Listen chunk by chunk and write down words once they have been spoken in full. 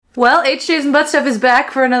Well, HJ's and Butt Stuff is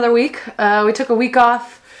back for another week. We took a week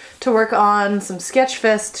off to work on some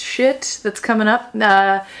Sketchfest shit that's coming up.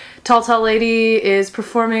 Tall Lady is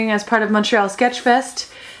performing as part of Montreal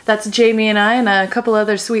Sketchfest. That's Jamie and I and a couple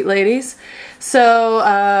other sweet ladies. So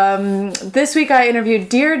this week I interviewed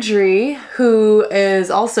Deirdre, who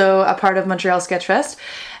is also a part of Montreal Sketchfest.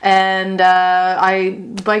 And I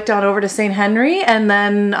biked on over to St. Henry and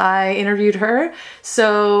then I interviewed her.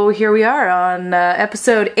 So here we are on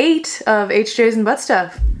episode 8 of HJ's and Butt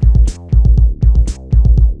Stuff.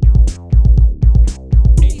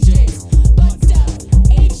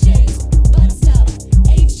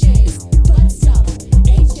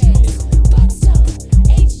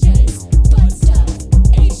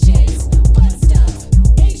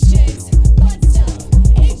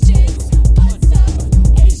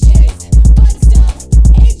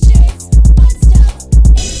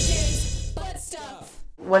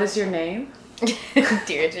 What is your name?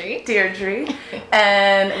 Deirdre. Deirdre.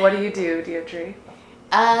 And what do you do, Deirdre?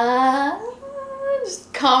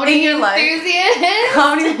 Just comedy enthusiast.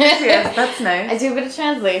 Comedy enthusiast, that's nice. I do a bit of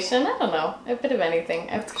translation. I don't know. A bit of anything.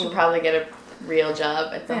 I should probably get a real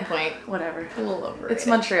job at some point. Whatever. A little overrated. It's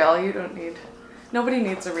Montreal. Nobody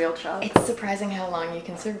needs a real job. It's surprising how long you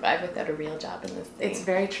can survive without a real job in this thing. It's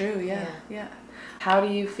very true, yeah. How do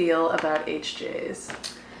you feel about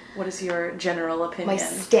HJs? What is your general opinion? My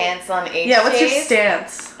stance on HJs? Yeah, what's your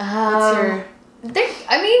stance? They're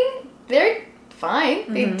fine.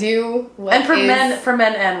 Mm-hmm. They do what and for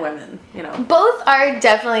men and women, you know. Both are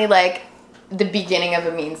definitely like the beginning of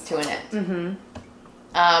a means to an end. Mm-hmm.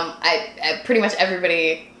 I pretty much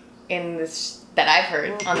everybody in this that I've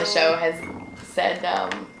heard on the show has said.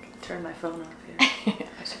 Turn my phone off here.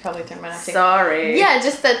 I should probably turn mine off too. Sorry. Yeah,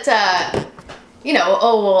 just that.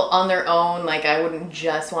 On their own, like, I wouldn't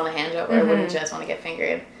just want a hand job, or I wouldn't just want to get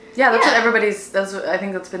fingered. Yeah, that's what I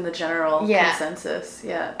think that's been the general consensus.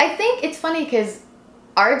 Yeah. I think it's funny because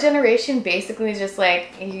our generation basically just,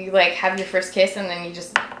 like, you, like, have your first kiss and then you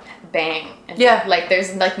just bang. And like,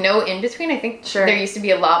 there's, like, no in-between. I think there used to be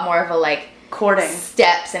a lot more of a, like, courting.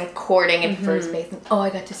 Steps and courting and first base. And, I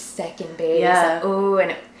got to second base. Yeah.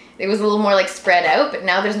 And it was a little more, like, spread out, but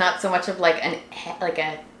now there's not so much of, like, a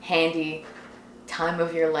handy time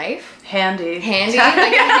of your life. Handy. Like a handy.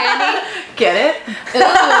 Get it? Ooh.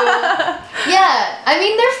 Yeah. I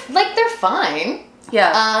mean, they're fine.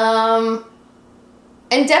 Yeah.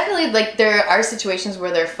 And definitely, like, there are situations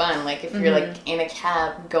where they're fun. Like, if you're, like, in a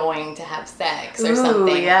cab going to have sex or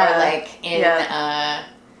something. Yeah. Or, like, in a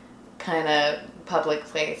kind of public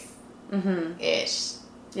place-ish.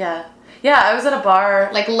 Yeah. Yeah, I was at a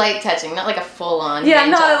bar. Like light touching, not like a full-on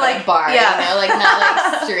not like a bar, yeah. you know? Like, not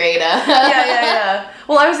like straight up. Yeah.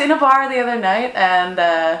 Well, I was in a bar the other night, and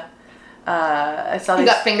I saw these...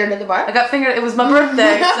 You got fingered at the bar? I got fingered. It was my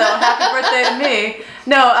birthday, so happy birthday to me.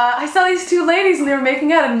 No, I saw these two ladies, and they were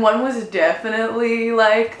making out, and one was definitely,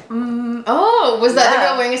 like... was that the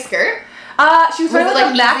girl wearing a skirt? She was wearing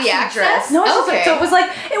like a maxi dress. No, so it was like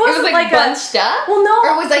it wasn't like bunched up. Well, no,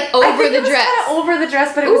 or it was like over the dress. Kind of over the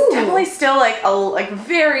dress, but it was definitely still like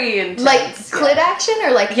very intense. Like clit action or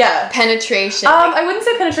like penetration. I wouldn't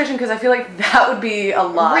say penetration because I feel like that would be a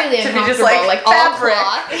lot. Really to uncomfortable. Be just like all fabric.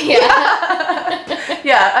 cloth. Yeah.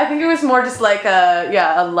 Yeah, I think it was more just like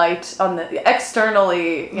a light on the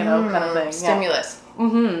externally, kind of thing. Stimulus. Yeah.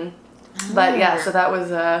 Mm-hmm. But so that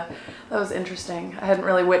was interesting. I hadn't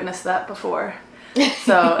really witnessed that before.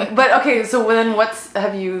 So, but okay. So then,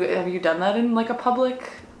 have you done that in like a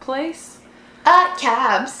public place?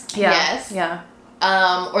 Cabs. Yeah. Yes. Yeah.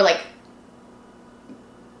 Or like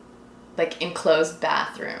enclosed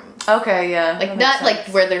bathrooms. Okay. Yeah. Like not like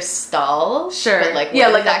where there's stalls. Sure. But like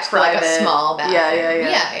like actually private, like a small bathroom.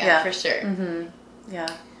 Yeah, for sure. Mm-hmm. Yeah.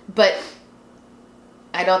 But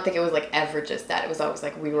I don't think it was like ever just that. It was always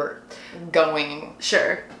like we were going.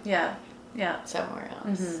 Sure. Yeah. Somewhere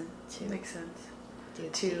else. Mm-hmm. Makes sense.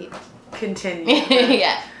 To continue.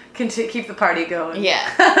 Yeah. Keep the party going.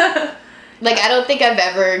 Yeah. Like I don't think I've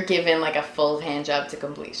ever given like a full hand job to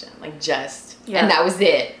completion. Like just and that was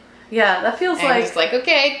it. Yeah, that feels like just like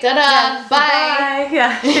okay, ta-da, bye.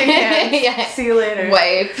 Yeah. Shake hands. See you later.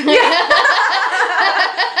 Wipe.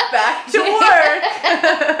 Back to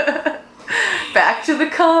work. Back to the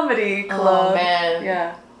comedy club. Oh man.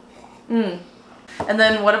 Yeah. And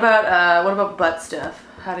then what about butt stuff?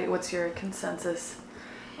 What's your consensus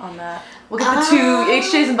on that? We'll get the two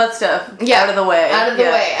HJs and butt stuff out of the way. Out of the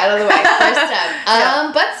way. First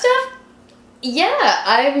step. Butt stuff. Yeah,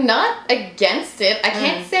 I'm not against it. I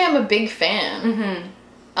can't say I'm a big fan.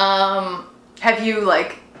 Have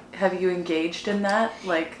have you engaged in that?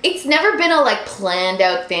 Like, it's never been a like planned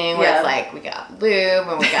out thing where it's like we got lube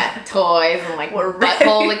and we got toys and like we're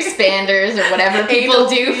butthole expanders or whatever people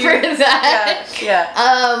do for that.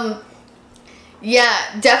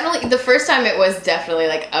 Yeah, definitely. The first time it was definitely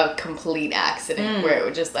like a complete accident where it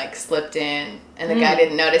would just like slipped in and the guy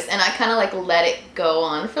didn't notice, and I kind of like let it go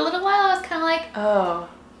on for a little while. I was kind of like, oh,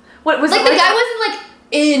 what was like it the guy wasn't like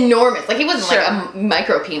enormous, like he wasn't like a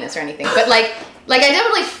micro penis or anything, but like I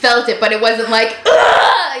definitely felt it, but it wasn't like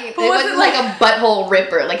it wasn't like a butthole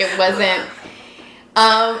ripper, like it wasn't.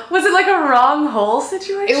 Was it like a wrong hole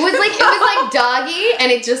situation? It was like doggy, and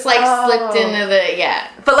it just like slipped into the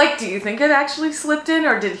But like, do you think it actually slipped in,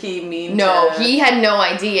 or did he mean? No, he had no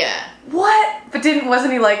idea. What? But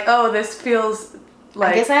wasn't he like, oh, this feels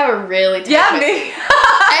like? I guess I have a really me.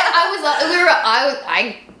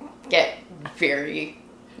 I get very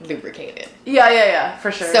lubricated. Yeah,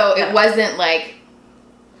 for sure. So it wasn't like.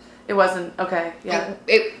 It wasn't okay. Yeah.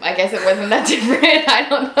 I guess it wasn't that different. I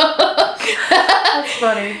don't know. That's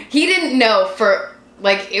funny. He didn't know for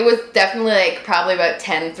like it was definitely like probably about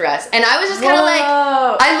 10 thrusts, and I was just kind of like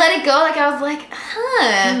I let it go. Like I was like,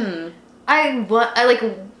 I like.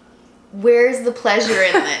 Where's the pleasure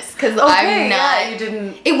in this? Because I'm not. Yeah, you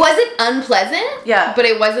didn't. It wasn't unpleasant. Yeah. But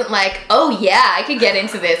it wasn't like, oh yeah, I could get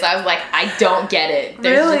into this. I was like, I don't get it.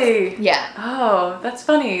 Really? Yeah. Oh, that's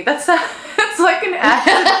funny. That's like an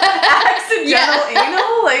accidental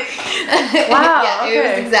anal. Like, wow. Yeah, okay. it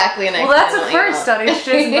was exactly an accidental. Well, that's a first on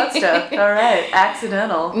HJ's and butt stuff. All right,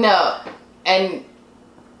 accidental. No, and.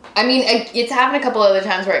 I mean, it's happened a couple other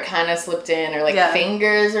times where it kind of slipped in, or like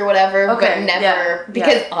fingers or whatever, but never,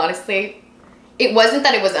 because honestly, it wasn't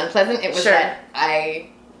that it was unpleasant, it was that I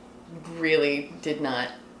really did not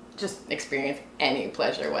just experience any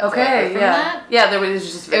pleasure whatsoever from that. Yeah, it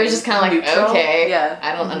was just kind of like, okay, yeah.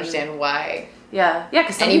 I don't understand why. Yeah,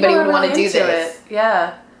 because anybody would want to do this.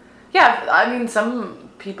 Yeah. Yeah, I mean, some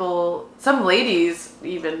ladies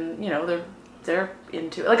even, they're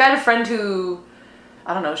into it. Like, I had a friend who,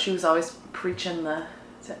 I don't know, she was always preaching the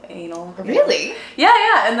anal. Really?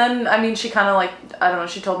 Yeah, and then, I mean, she kind of like, I don't know,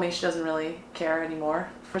 she told me she doesn't really care anymore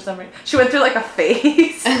for some reason. She went through like a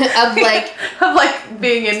phase of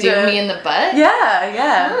being into... Doing me in the butt?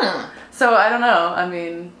 Yeah. Huh. So, I don't know, I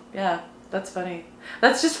mean, yeah, that's funny.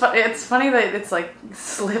 That's just funny. It's funny that it's like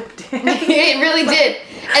slipped in. It really did.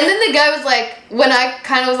 And then the guy was like, when I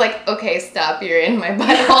kind of was like, okay, stop, you're in my butthole.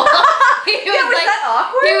 was that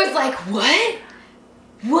awkward? He was like, what?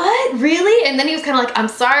 What? Really? And then he was kind of like, I'm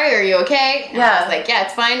sorry, are you okay? And I was like, yeah,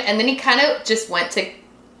 it's fine. And then he kind of just went to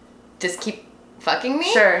just keep fucking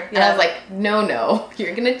me. Sure. Yeah. And I was like, no.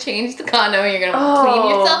 You're going to change the condom. You're going to clean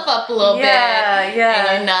yourself up a little bit. Yeah. And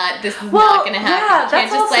you're not, this is not going to happen. You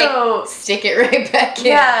can't just like stick it right back in.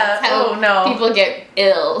 Yeah. That's how people get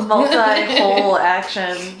ill. Multi-hole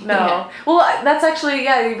action. No. Yeah. Well, that's actually,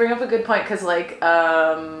 you bring up a good point, because like,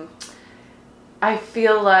 I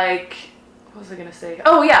feel like, what was I gonna say?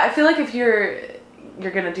 Oh yeah, I feel like if you're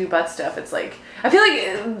gonna do butt stuff, it's like, I feel like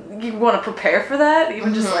you want to prepare for that,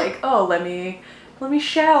 even just like, oh, let me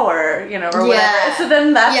shower, or whatever. So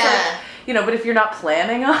then that's like, but if you're not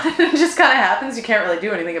planning on it, it just kind of happens. You can't really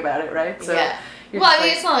do anything about it, right? So well, I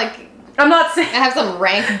mean, it's not like I'm not saying I have some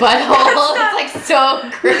rank butthole. It's like so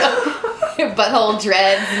gross. Butthole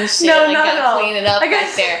dreads and shit. No, not at all. Clean it up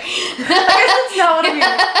back there. I guess that's not what I mean.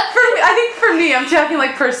 I think for me, I'm talking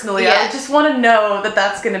like personally. I just want to know that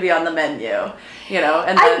that's going to be on the menu. And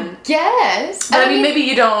then I guess. But I mean, maybe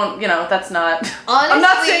you don't. That's not. Honestly, I'm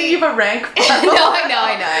not saying you have a rank. No, I know.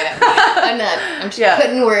 I'm not. I'm just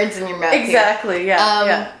putting words in your mouth. Exactly. Here.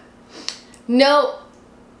 Yeah. No,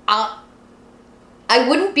 I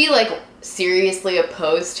wouldn't be like seriously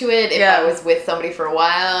opposed to it if I was with somebody for a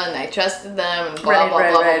while and I trusted them and blah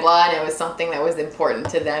blah, and it was something that was important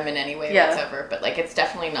to them in any way whatsoever. But like, it's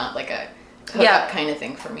definitely not like a hookup kind of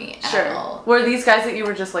thing for me at all. Were these guys that you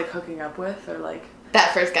were just like hooking up with, or like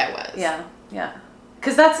that first guy was? Yeah.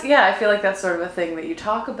 Because that's, I feel like that's sort of a thing that you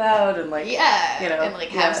talk about and like, and like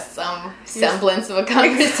have some semblance of a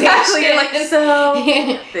conversation. Exactly, you're like, so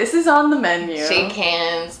this is on the menu. Shake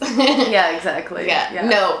hands. Yeah, exactly. Yeah.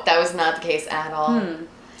 No, that was not the case at all.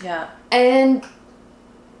 Yeah. And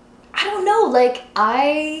I don't know, like,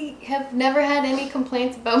 I have never had any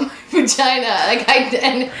complaints about my vagina. Like,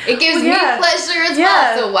 and it gives me pleasure as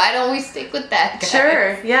well, so why don't we stick with that, guys?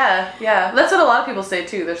 Sure, yeah. That's what a lot of people say,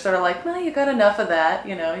 too. They're sort of like, well, you got enough of that,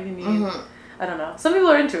 you need... I don't know. Some people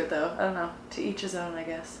are into it, though. I don't know. To each his own, I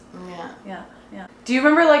guess. Yeah. Do you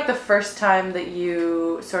remember, like, the first time that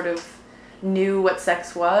you sort of knew what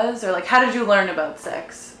sex was? Or, like, how did you learn about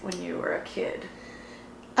sex when you were a kid?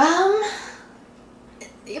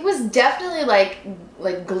 it was definitely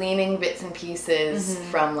like gleaning bits and pieces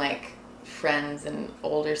from like friends and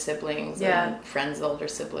older siblings and friends of older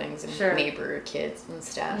siblings and neighbor kids and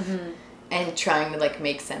stuff, and trying to like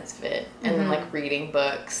make sense of it, and then like reading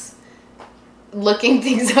books, looking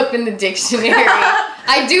things up in the dictionary.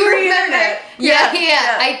 I do remember.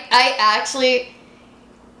 I actually,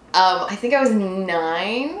 I think I was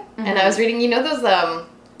 9, and I was reading, you know those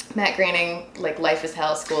Matt Groening like Life is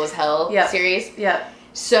Hell, School is Hell series. Yeah.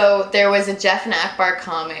 So there was a Jeff and Akbar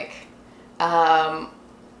comic,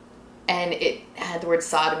 and it had the word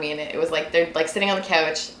sodomy in it. It was like they're like sitting on the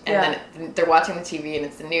couch, and then they're watching the TV, and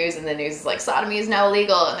it's the news, and the news is like sodomy is now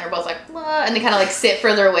illegal, and they're both like, blah, and they kind of like sit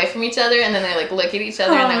further away from each other, and then they like look at each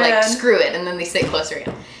other, and they're like, screw it, and then they sit closer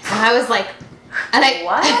again. And I was like, and I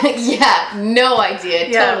what? Yeah, no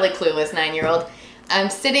idea, totally clueless 9-year-old. I'm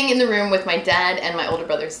sitting in the room with my dad and my older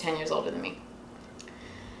brother, who's 10 years older than me.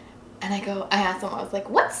 And I asked him, I was like,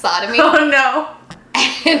 what's sodomy? Oh, no.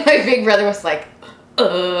 And my big brother was like,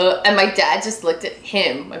 and my dad just looked at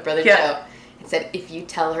him, my brother Joe, and said, if you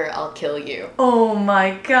tell her, I'll kill you. Oh,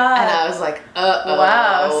 my God. And I was like, uh-oh.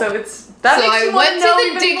 Wow, so I went to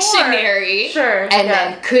the dictionary and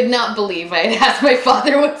then could not believe I had asked my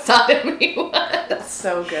father what sodomy was. That's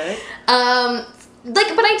so good.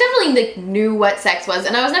 But I definitely like knew what sex was,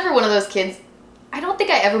 and I was never one of those kids. I don't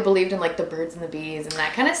think I ever believed in like the birds and the bees and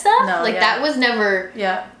that kind of stuff. No, that was never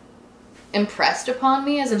impressed upon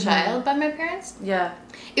me as a child by my parents. Yeah,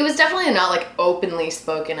 it was definitely not like openly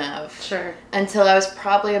spoken of. Sure. Until I was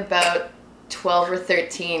probably about 12 or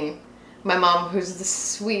 13. My mom, who's the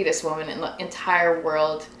sweetest woman in the entire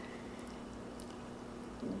world,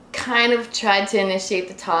 kind of tried to initiate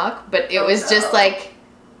the talk, but it was just like,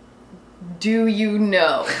 do you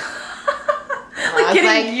know? Like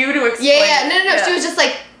getting you to explain. No. She was just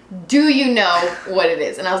like, do you know what it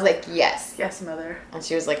is? And I was like, yes. Yes, mother. And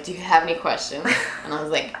she was like, do you have any questions? And I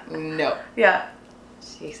was like, no. Yeah.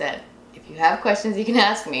 She said, if you have questions, you can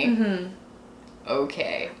ask me. Mm-hmm.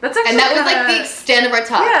 Okay. That's actually, and that was like the extent of our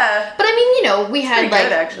talk. Yeah. But I mean, you know, we had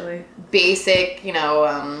like actually basic, you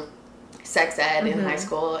know, sex ed in high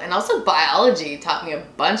school, and also biology taught me a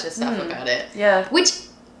bunch of stuff about it. Yeah. Which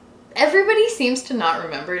everybody seems to not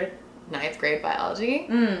remember 9th grade biology,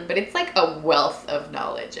 but it's like a wealth of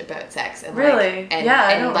knowledge about sex and really, like,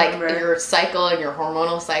 and like your cycle and your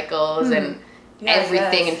hormonal cycles and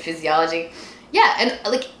everything and physiology. Yeah, and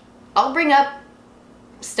like I'll bring up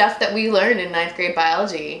stuff that we learned in 9th grade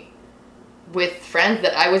biology with friends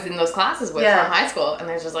that I was in those classes with from high school, and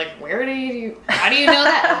they're just like, how do you know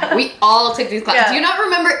that? Like, we all took these classes. Do you not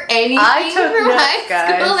remember anything from high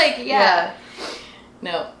school? Like,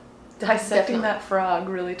 no. Dissecting that frog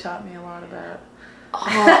really taught me a lot about.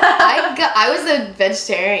 I was a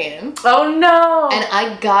vegetarian. Oh no! And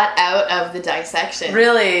I got out of the dissection.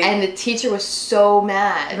 Really? And the teacher was so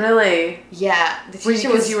mad. Really? Yeah. The teacher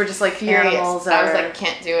was you were just like furious. Animals I was like,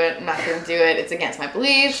 can't do it. I'm not going to do it. It's against my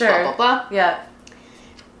beliefs. Sure. Blah, blah, blah. Yeah.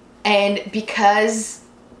 And because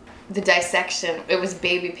the dissection, it was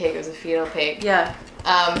baby pig. It was a fetal pig. Yeah.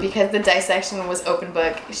 Because the dissection was open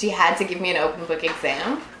book, she had to give me an open book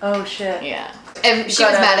exam. Oh shit. Yeah. And she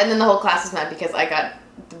was mad, and then the whole class was mad because I got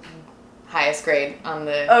the highest grade on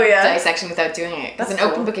the dissection without doing it. Because an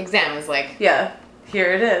open book exam is like... Yeah.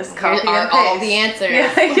 Here it is. Copy here are all the answers.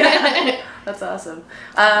 Yeah. That's awesome.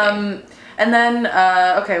 And then,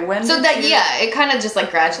 when so that, it kind of just like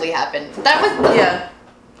gradually happened. That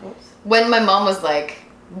was when my mom was like,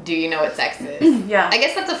 do you know what sex is? Yeah. I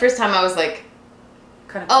guess that's the first time I was like,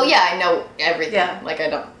 kind of I know everything. Yeah. Like, I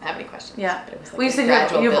don't have any questions. Yeah. But it was like well, you said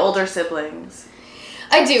you have older siblings.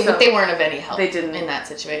 I do, but they weren't of any help. They didn't. In that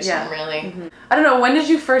situation, really. Mm-hmm. I don't know, when did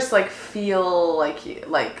you first, like, feel like,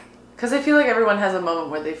 because I feel like everyone has a moment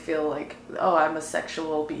where they feel like, oh, I'm a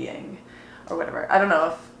sexual being, or whatever. I don't know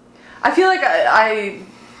if, I feel like I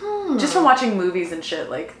just from watching movies and shit,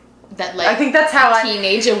 like, that, like, I think that's how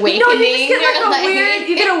teenage awakening. No, you just get like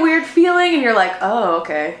you get a weird feeling, and you're like, oh,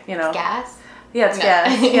 okay, you know. It's gas? Yeah, it's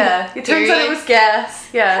gas. Yeah. It turns out it was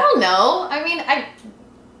gas. Yeah. I don't know. I mean,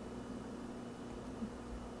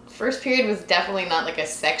 first period was definitely not like a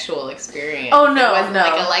sexual experience. Oh no, it wasn't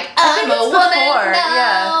no. like I'm a woman. Before.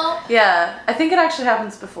 No. Yeah. I think it actually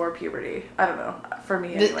happens before puberty. I don't know. For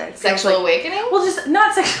me, anyway. Sexual awakening? Well, just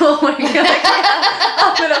not sexual awakening. Like,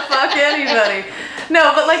 I'm gonna fuck anybody.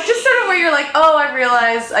 No, but like just sort of where you're like, oh, I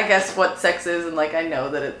realize, I guess, what sex is, and like I know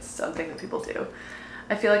that it's something that people do.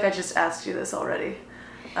 I feel like I just asked you this already.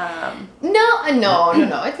 No.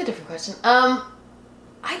 It's a different question.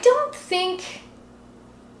 I don't think.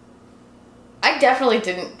 I definitely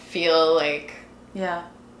didn't feel like... Yeah.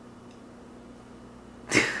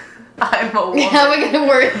 I'm a woman. How am I going to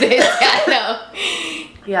word this? Yeah, no.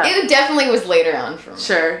 Yeah. It definitely was later on for me.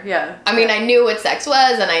 Sure, yeah. I mean, I knew what sex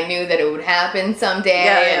was, and I knew that it would happen someday,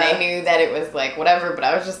 and I knew that it was, like, whatever, but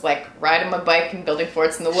I was just, like, riding my bike and building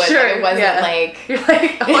forts in the woods. Sure, and it wasn't, like... You're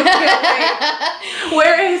like, oh, I can't wait.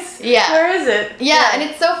 Where is it? Yeah, and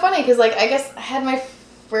it's so funny, because, like, I guess I had my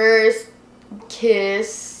first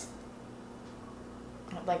kiss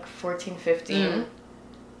at, like, 14, 15. Mm.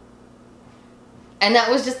 And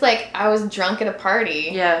that was just, like, I was drunk at a party.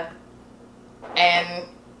 Yeah. And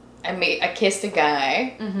I kissed a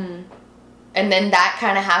guy, and then that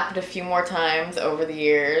kind of happened a few more times over the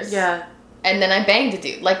years. Yeah, and then I banged a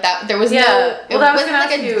dude like that. There was no. It wasn't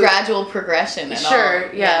like a gradual progression at all.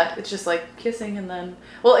 Sure, yeah, it's just like kissing and then.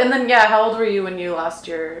 Yeah. How old were you when you lost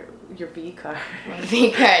your V card?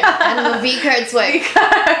 V card. I'm a V card swipe. Ripped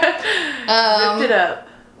it up.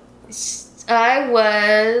 I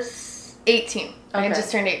was 18. Okay. I had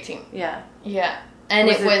just turned 18. Yeah. Yeah, and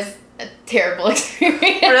it was a terrible experience.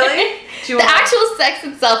 Really? The actual sex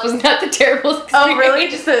itself was not the terrible experience. Oh, really?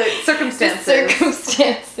 Just the circumstances. The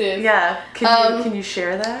circumstances. Yeah. Can you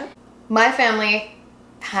share that? My family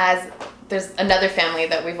there's another family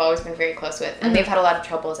that we've always been very close with, and they've had a lot of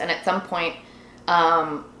troubles. And at some point,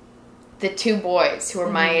 the two boys who were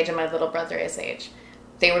my age and my little brother's age,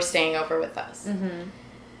 they were staying over with us.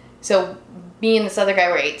 So me and this other guy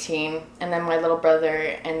were 18, and then my little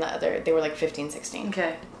brother and the other, they were like 15, 16.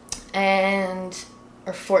 Okay.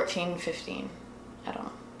 Or 14, 15. I don't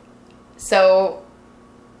know. So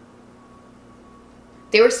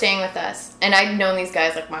they were staying with us, and I'd known these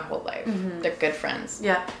guys like my whole life. They're good friends.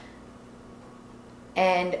 Yeah.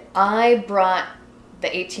 And I brought the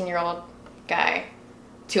 18-year-old guy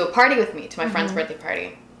to a party with me, to my friend's birthday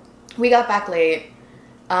party. We got back late,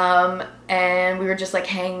 and we were just like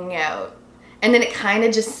hanging out. And then it kind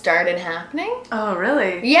of just started happening. Oh,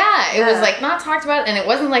 really? Yeah, it was like not talked about, and it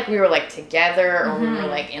wasn't like we were like together or we were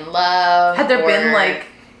like in love. Had there been like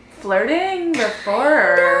flirting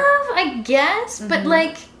before? Love, I guess, but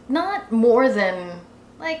like not more than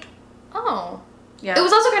like, oh. Yeah. It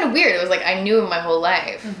was also kind of weird. It was like I knew him my whole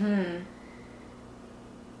life.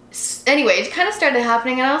 Anyway, it kind of started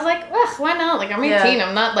happening, and I was like, ugh, why not? Like, I'm 18,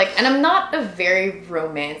 I'm not, like, and I'm not a very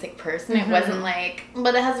romantic person. It wasn't like,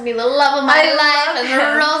 but it has to be the love of my life, and the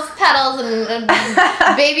rose petals, and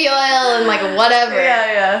baby oil, and, like, whatever.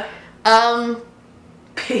 Yeah.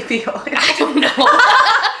 Baby oil. I don't know.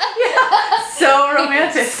 So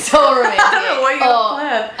romantic. So romantic. I don't know what you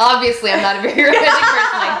plan. Obviously, I'm not a very romantic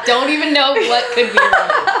person. I don't even know what could be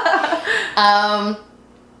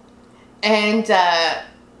romantic.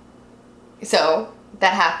 So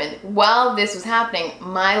that happened. While this was happening,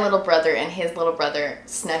 my little brother and his little brother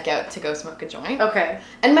snuck out to go smoke a joint. Okay.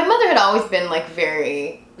 And my mother had always been like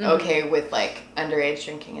very okay with like underage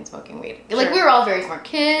drinking and smoking weed. Sure. Like we were all very smart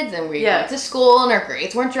kids, and we went to school, and our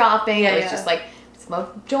grades weren't dropping. It was just like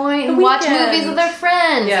smoke a joint and watch movies with our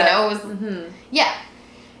friends. You know, it was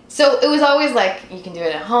So it was always like, you can do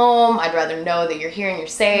it at home. I'd rather know that you're here and you're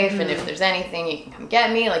safe. And if there's anything, you can come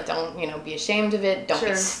get me. Like, don't, be ashamed of it. Don't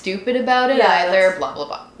be stupid about it either. Blah, blah,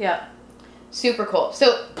 blah. Yeah. Super cool.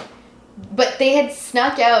 So, but they had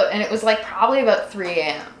snuck out, and it was like probably about 3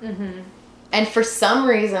 a.m. And for some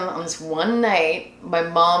reason, on this one night, my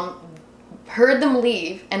mom heard them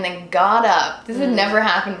leave and then got up. This had never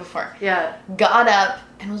happened before. Yeah. Got up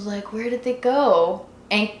and was like, where did they go?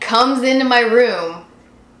 And comes into my room,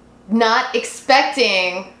 not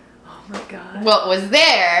expecting what was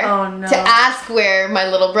there to ask where my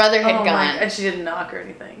little brother had gone. And she didn't knock or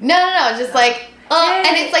anything. No, just like,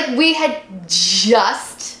 and it's like we had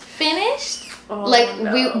just finished.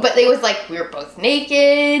 But it was like we were both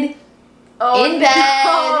naked, in bed.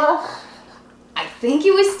 No. I think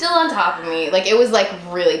he was still on top of me. Like, it was like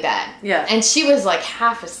really bad. Yeah. And she was like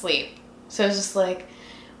half asleep. So I was just like,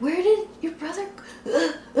 where did your brother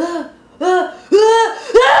go?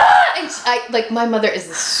 And my mother is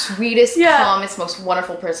the sweetest, calmest, most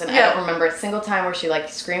wonderful person. I don't remember a single time where she like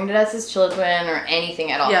screamed at us as children or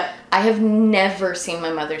anything at all. I have never seen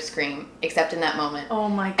my mother scream except in that moment. Oh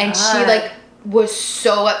my God. And she like was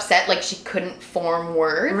so upset, like she couldn't form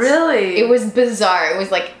words. Really? It was bizarre. It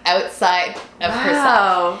was like outside of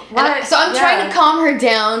herself. Wow. So I'm trying to calm her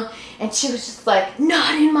down. And she was just like,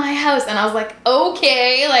 not in my house. And I was like,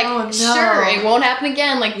 okay, like, sure, it won't happen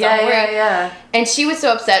again. Like, don't worry. Yeah. And she was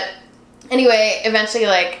so upset. Anyway, eventually,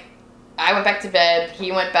 like, I went back to bed.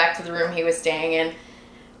 He went back to the room he was staying in.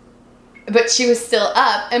 But she was still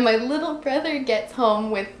up. And my little brother gets home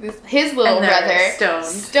with his little brother.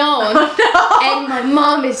 Stoned. Oh, no. And my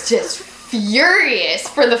mom is just furious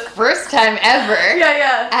for the first time ever.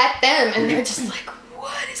 Yeah. At them. And they're just like,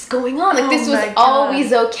 what is going on? Like, this was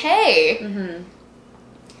always okay. Mm-hmm.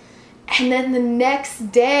 And then the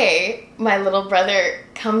next day, my little brother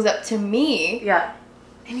comes up to me. Yeah.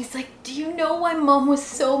 And he's like, do you know why Mom was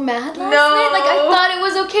so mad last night? Like, I thought it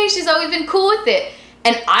was okay. She's always been cool with it.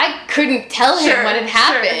 And I couldn't tell him what had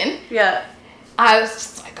happened. Yeah. I was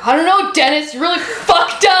just like, I don't know, Dennis, you're really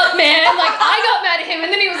fucked up, man. Like, I got mad at him,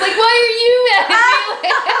 and then he was like, why are you mad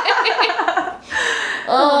at me?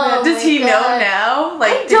 Oh, does he know now?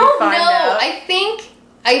 Like, I don't know.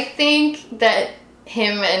 I think that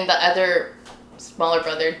him and the other smaller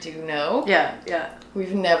brother do know. Yeah, yeah.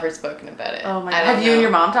 We've never spoken about it. Oh my God. Have you and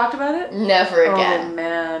your mom talked about it? Never again. Oh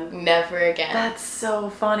man. Never again. That's so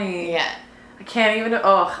funny. Yeah. I can't even,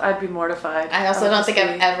 I'd be mortified. I also don't think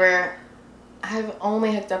I've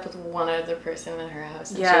only hooked up with one other person in her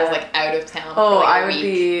house, and she was like out of town for like I a would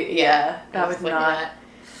week. be, that would not.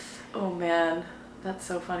 Oh man, that's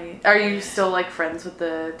so funny. Are you still like friends with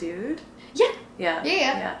the dude? Yeah.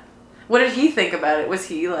 Yeah. What did he think about it? Was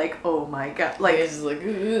he like, oh my God, like, he was just like, ugh.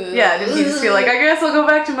 Yeah, did he just feel like, I guess I'll go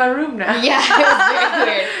back to my room now? Yeah, it was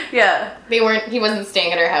very weird. Yeah. He wasn't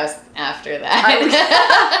staying at our house after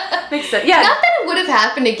that. Makes sense. Yeah. Not that it would have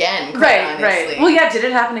happened again, honestly. Right. Well, yeah, did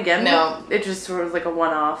it happen again? No. It just sort of like a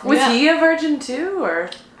one-off. Was he a virgin too, or?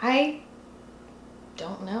 I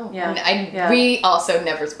don't know. Yeah. We also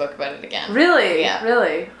never spoke about it again. Really? Yeah.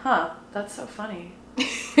 Really? Huh. That's so funny.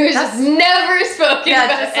 It was just never spoken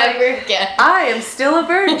about just ever again. I am still a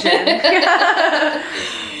virgin.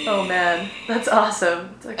 Oh man, that's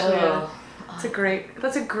awesome. It's actually that's a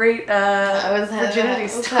great virginity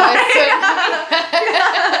story.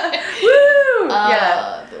 Woo!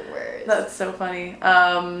 Yeah. The worst. That's so funny.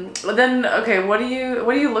 Then okay, what do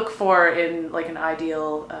you look for in like an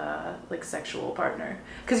ideal like sexual partner?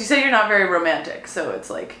 Because you say you're not very romantic, so it's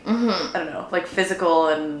like I don't know, like physical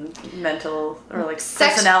and mental or like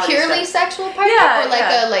personality. Purely stuff. Sexual partner,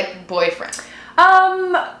 or like a boyfriend.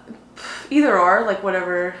 Either or, like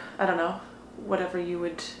whatever. I don't know, whatever you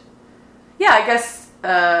would. Yeah, I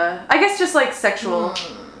guess just like sexual.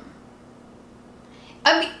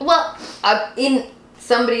 I mean, in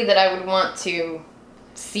somebody that I would want to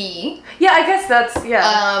see. Yeah, I guess that's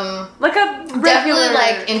like a regular... Definitely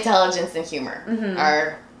like intelligence and humor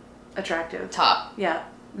are attractive. Top. Yeah.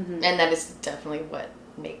 Mm-hmm. And that is definitely what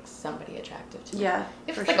makes somebody attractive to me. Yeah.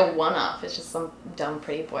 If it's like a one-off, it's just some dumb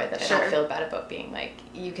pretty boy that I don't feel bad about being like,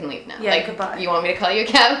 you can leave now. Yeah, like, goodbye. You want me to call you a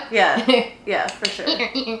cab? Yeah. Yeah, for sure.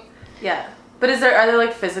 Yeah. But are there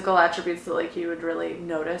like physical attributes that like you would really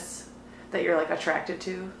notice that you're like attracted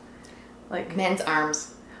to? Like men's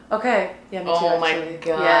arms. Okay. Yeah, me too, oh actually. My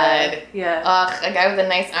God. Yeah. Ugh, a guy with a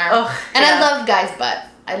nice arm. And I love guys' butts.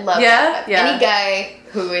 I love guys' butts. Any guy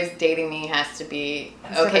who is dating me has to be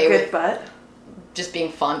okay with with butt. Just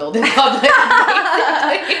being fondled in public.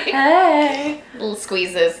 Hey. Little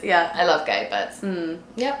squeezes. Yeah. I love guy butts.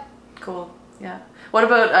 Yep. Cool. Yeah. What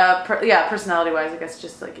about personality-wise? I guess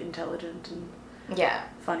just like intelligent and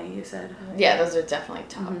funny. You said. Yeah, those are definitely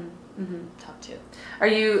top. Top two. Are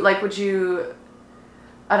you like? Would you?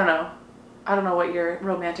 I don't know what your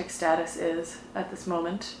romantic status is at this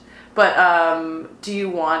moment. But do you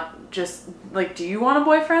want a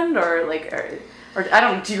boyfriend or like or I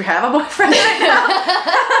don't? Do you have a boyfriend right now?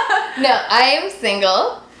 No, I am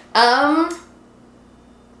single.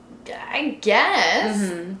 I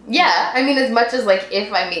guess. Yeah. I mean, as much as like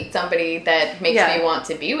if I meet somebody that makes me want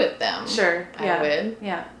to be with them, sure, I would.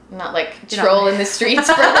 Yeah. Not like trolling the streets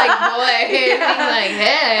for like boys. Being like,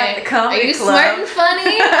 hey, are you smart and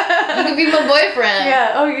funny? You can be my boyfriend.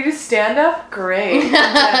 Yeah. Oh, you do stand up? Great.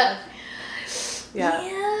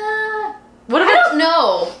 Yeah. What about, I don't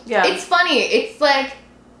know. Yeah. It's funny. It's like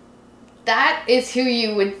that is who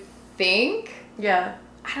you would think. Yeah.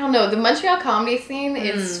 I don't know. The Montreal comedy scene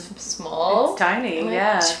is small. It's tiny. And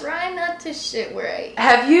yeah. I try not to shit where I.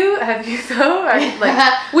 Have you though?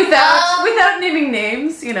 Like without naming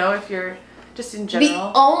names, you know, if you're just in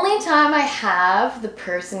general. The only time I have, the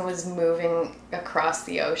person was moving across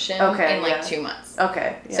the ocean in like 2 months.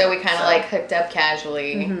 Okay. Yeah. So we kind of like hooked up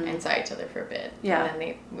casually and saw each other for a bit. Yeah. And then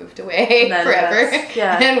they moved away forever.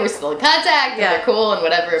 Yeah. And we're still in contact. Yeah. And they're cool and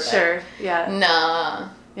whatever. But sure. Yeah. Nah.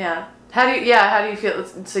 Yeah. How do you feel?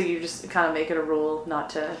 So you just kind of make it a rule not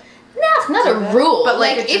to. No, it's not a rule. But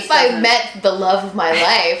like if I met the love of my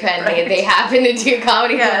life and they happen to do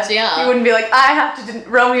comedy in Montreal, you wouldn't be like, I have to do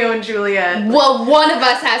Romeo and Juliet. Well, one of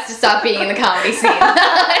us has to stop being in the comedy scene.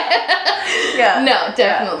 Yeah. No,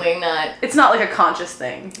 definitely not. It's not like a conscious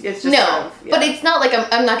thing. It's just but it's not like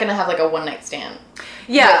I'm not gonna have like a one night stand.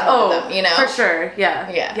 Yeah. with one of them, you know? For sure. Yeah.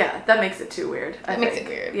 Yeah. Yeah. That makes it too weird. That makes it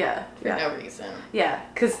weird. Yeah. For no reason. Yeah,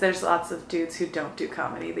 because there's lots of dudes who don't do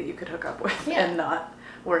comedy that you could hook up with and not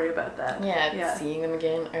worry about that. Yeah. Seeing them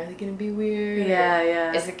again. Are they gonna be weird? Yeah.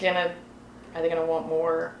 Yeah. Are they gonna want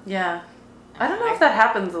more? Yeah. I don't know if that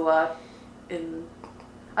happens a lot in...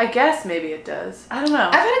 I guess maybe it does. I don't know.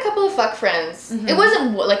 I've had a couple of fuck friends. Mm-hmm. It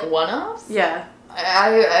wasn't like one-offs. Yeah.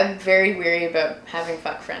 I'm very weary about having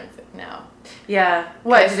fuck friends now. Yeah.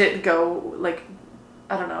 What, did it go, like...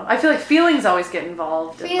 I don't know. I feel like feelings always get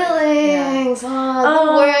involved. Feelings, the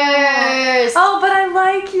worst. Oh, but I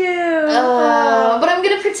like you. But I'm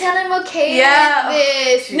gonna pretend I'm okay with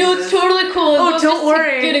this. Jesus. No, it's totally cool. Oh, don't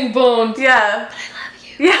worry. Like getting boned. Yeah. But I love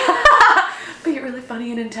you. Yeah. But you're really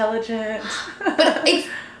funny and intelligent. But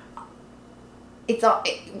it's all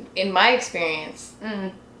in my experience.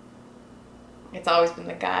 It's always been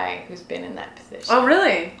the guy who's been in that position. Oh,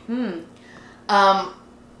 really?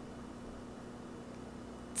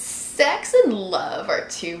 Sex and love are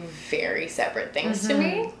two very separate things to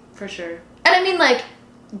me. For sure. And I mean, like,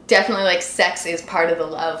 definitely, like, sex is part of the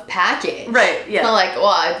love package. Right, yeah. It's not like,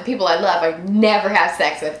 well, the people I love, I never have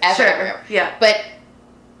sex with, ever, ever. Yeah. But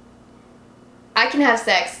I can have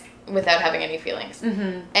sex without having any feelings.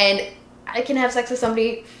 And I can have sex with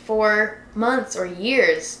somebody for months or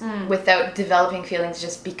years without developing feelings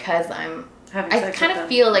just because I kind of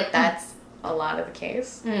feel like that's a lot of the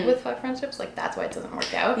case with fuck friendships. Like, that's why it doesn't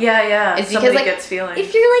work out. Yeah. It's somebody because, like, gets feelings.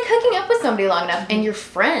 if you're, like, hooking up with somebody long enough and you're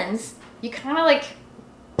friends, you kind of, like,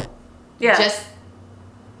 just...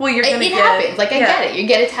 Well, you're gonna it happens. Like, I get it. You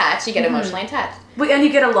get attached. You get emotionally attached. And you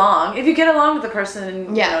get along. If you get along with the person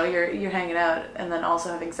and, you know, you're hanging out and then also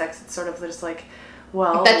having sex, it's sort of just like,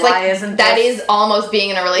 well, that's why isn't that this... is almost being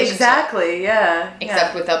in a relationship. Exactly, yeah.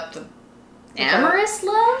 Except without the amorous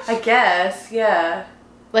love? I guess, yeah.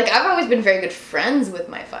 Like, I've always been very good friends with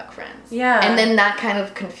my fuck friends. Yeah. And then that kind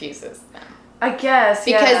of confuses them. I guess,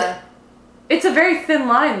 because it's a very thin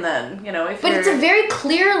line then, you know. But it's a very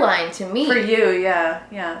clear line to me. For you, yeah.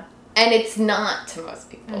 And it's not to most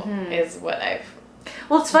people, is what I've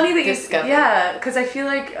Well, it's funny that discovered. Yeah, because I feel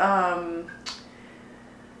like, I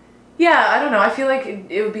don't know. I feel like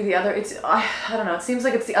it would be the other. I don't know. It seems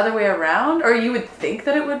like it's the other way around, or you would think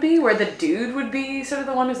that it would be, where the dude would be sort of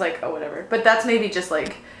the one who's like, oh, whatever. But that's maybe just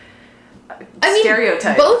like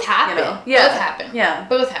stereotype. Both happen. You know? Yeah. Both happen. Yeah.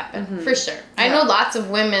 Both happen for sure. I know lots of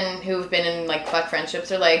women who've been in like fuck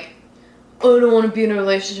friendships are like, oh, I don't want to be in a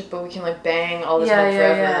relationship, but we can like bang all the time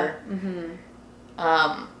forever.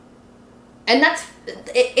 And that's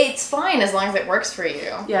it's fine as long as it works for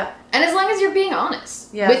you. Yeah. And as long as you're being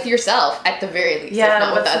honest with yourself at the very least, if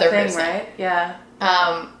not with the other person. Right? Yeah.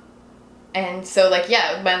 And so like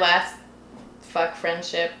my last fuck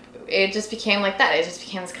friendship, it just became like that. It just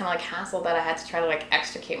became this kind of like hassle that I had to try to like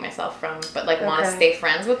extricate myself from, but like want to stay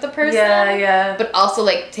friends with the person. Yeah. But also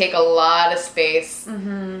like take a lot of space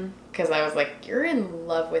because I was like, you're in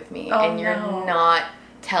love with me and you're not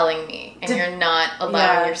telling me and you're not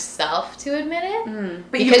allowing yourself to admit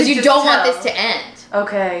it because you don't want this to end.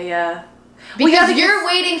 Okay, yeah. Because you're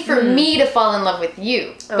waiting for me to fall in love with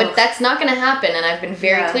you. But that's not going to happen, and I've been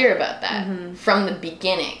very clear about that from the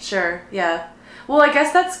beginning. Sure, yeah. Well, I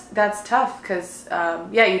guess that's tough because,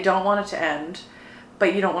 you don't want it to end,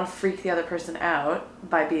 but you don't want to freak the other person out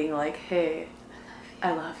by being like, hey,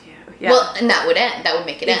 I love you. Yeah. Well, and that would end. That would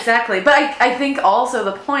make it end. Exactly. But I think also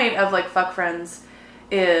the point of like fuck friends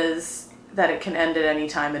is that it can end at any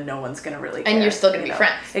time and no one's going to really care. And you're still going to be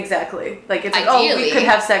friends. Exactly. Like, it's ideally, like, we could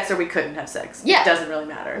have sex or we couldn't have sex. Yeah. It doesn't really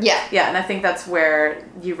matter. Yeah. Yeah, and I think that's where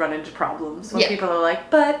you run into problems. When people are like,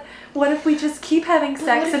 but what if we just keep having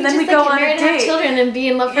sex and then we go on a date? And have children and be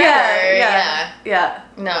in love forever. Yeah.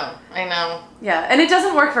 No, I know. Yeah, and it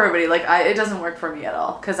doesn't work for everybody. Like, it doesn't work for me at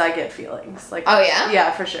all because I get feelings. Like, oh, yeah?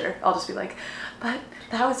 Yeah, for sure. I'll just be like, but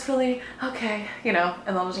that was really okay, and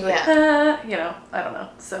then I'll just be like, I don't know.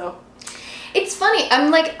 So... It's funny.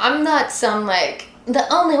 I'm not some, like, the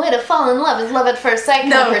only way to fall in love is love at first sight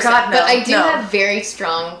kind of person. God, no. But I do have very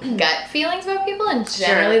strong gut feelings about people, and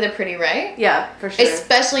generally they're pretty right. Yeah, for sure.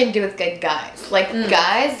 Especially to do with good guys. Like, the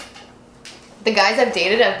guys I've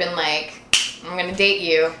dated, I've been like, I'm going to date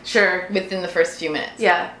you. Sure. Within the first few minutes.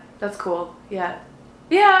 Yeah, that's cool. Yeah.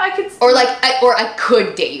 Yeah, I could... Or, like, I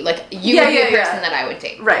could date you. Like, you would be a person that I would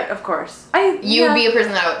date. Right, of course. You would be a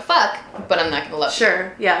person that I would fuck, but I'm not going to love you.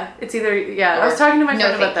 Sure, yeah. It's either... Yeah, I was talking to my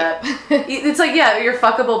friend about that. It's like, you're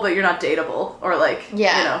fuckable, but you're not dateable. Or, like,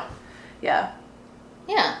 Yeah. Yeah.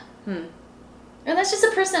 And that's just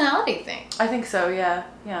a personality thing. I think so, yeah.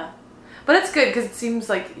 But it's good, because it seems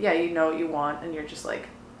like, you know what you want, and you're just, like...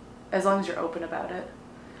 As long as you're open about it.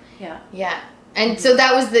 Yeah. Yeah. And so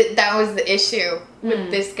that was the issue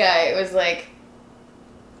with this guy. It was like,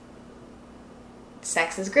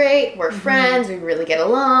 sex is great, we're friends, we really get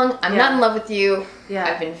along, I'm not in love with you,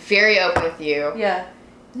 I've been very open with you.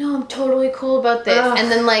 No, I'm totally cool about this. Ugh. And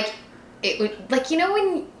then, like, it would, like, you know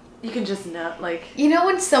when... You can just not, like... You know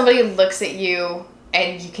when somebody looks at you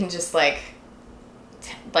and you can just, like,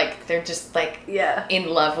 they're just, like, in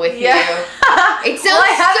love with you. It sounds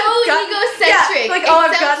so egocentric. Like, oh,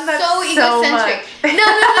 I've gotten that so egocentric. Much. No.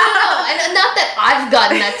 And not that I've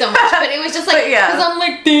gotten that so much, but it was just, like, because I'm,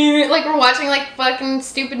 like, we're watching, like, fucking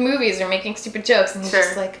stupid movies or making stupid jokes, and it's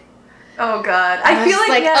just, like... Oh, God. I feel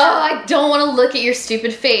like, oh, I don't want to look at your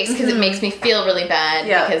stupid face because it makes me feel really bad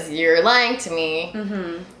because you're lying to me.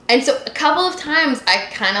 And so a couple of times I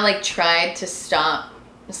kind of, like, tried to stop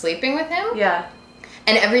sleeping with him.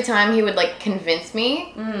 And every time he would, like, convince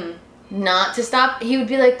me not to stop, he would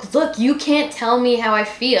be like, look, you can't tell me how I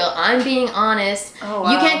feel. I'm being honest. Oh,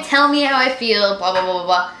 wow. You can't tell me how I feel, blah, blah, blah, blah,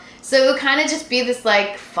 blah. So it would kind of just be this,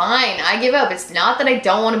 like, fine, I give up. It's not that I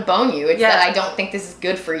don't want to bone you. It's that I don't think this is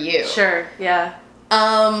good for you. Sure,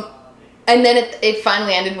 And then it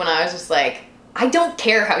finally ended when I was just like, I don't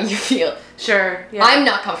care how you feel. Sure, I'm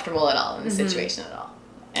not comfortable at all in the situation at all.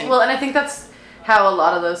 And I think that's how a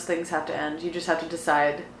lot of those things have to end. You just have to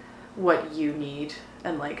decide what you need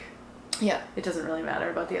and, like... It doesn't really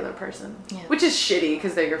matter about the other person. Which is shitty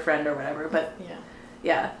because they're your friend or whatever, but...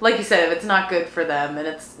 Like you said, if it's not good for them and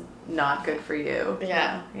it's not good for you.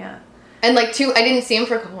 And, like, I didn't see him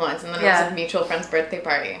for a couple months, and then it was a mutual friend's birthday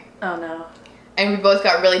party. Oh, no. And we both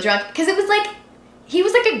got really drunk, because it was, like, he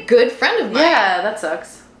was, like, a good friend of mine. Yeah, that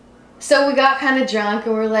sucks. So we got kind of drunk,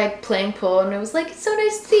 and we were, like, playing pool, and it was like, it's so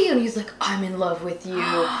nice to see you. And he's like, I'm in love with you.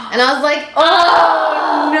 And I was like,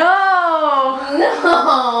 oh, no.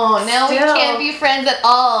 Now we can't be friends at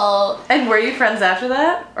all. And were you friends after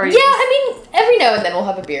that? Or I mean, every now and then we'll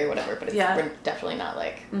have a beer or whatever, but we're definitely not,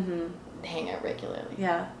 like, hang out regularly.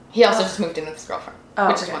 He also just moved in with his girlfriend,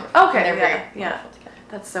 which is wonderful. Okay, they're very wonderful together.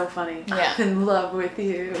 That's so funny. I'm in love with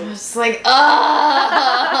you. I was like,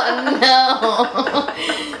 oh, no.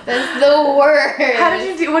 That's the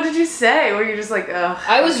worst. What did you say? Were you just like, oh.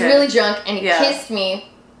 I was really drunk, and he kissed me.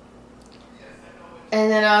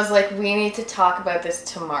 And then I was like, we need to talk about this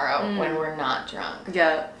tomorrow when we're not drunk.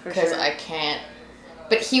 Yeah, for sure. Because I can't.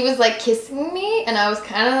 But he was, like, kissing me, and I was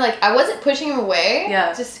kind of like, I wasn't pushing him away.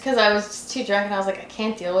 Just because I was just too drunk, and I was like, I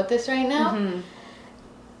can't deal with this right now.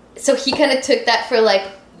 So he kind of took that for, like,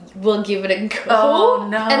 we'll give it a go. Oh,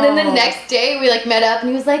 no. And then the next day, we, like, met up, and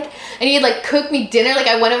he was like, and he had, like, cooked me dinner. Like,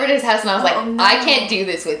 I went over to his house, and I was like, I can't do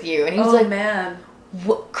this with you. And he was like, man.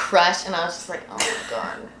 What? Crushed. And I was just like, oh, my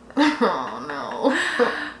God. Oh, no.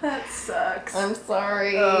 That sucks. I'm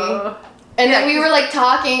sorry. And then we were, like,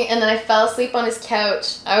 talking, and then I fell asleep on his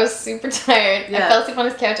couch. I was super tired. I fell asleep on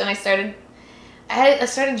his couch, and I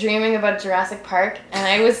started dreaming about Jurassic Park, and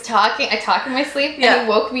I talked in my sleep, and he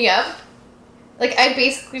woke me up. Like, I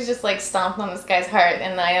basically just, like, stomped on this guy's heart,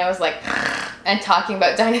 and then I was like, and talking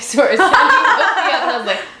about dinosaurs, and he woke me up, and I was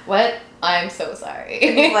like, what? I'm so sorry.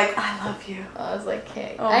 And he's like, I love you. I was like,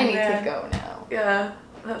 hey, I need to go now. Yeah.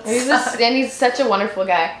 And he's such a wonderful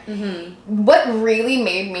guy. What really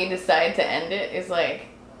made me decide to end it is, like,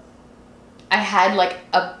 I had, like,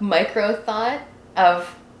 a micro thought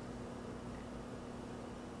of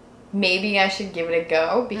maybe I should give it a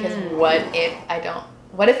go, because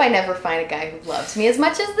what if I never find a guy who loves me as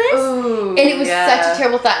much as this? Ooh, and it was such a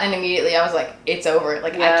terrible thought, and immediately I was like, it's over.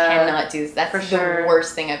 Like, I cannot do this. That's the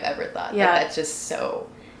worst thing I've ever thought. Like, that's just so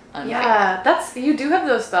unfair. Yeah, you do have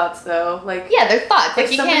those thoughts, though. Like, yeah, they're thoughts.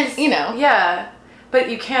 Like, you can't, you know. Yeah, but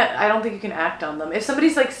you can't, I don't think you can act on them. If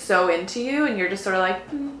somebody's, like, so into you, and you're just sort of like,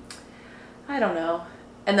 I don't know.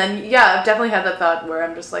 And then, I've definitely had that thought where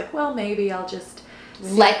I'm just like, well, maybe I'll just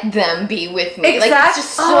let them be with me. Exactly. Like, it's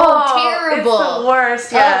just so terrible. It's the worst.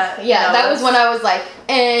 That was when I was like,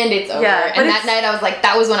 and it's over. And that night I was like,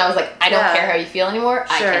 that was when I was like, I don't care how you feel anymore.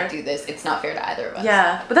 I can't do this. It's not fair to either of us.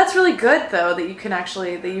 Yeah, but that's really good, though, that you can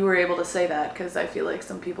actually, that you were able to say that, because I feel like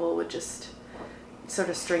some people would just sort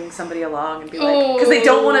of string somebody along and be like, because they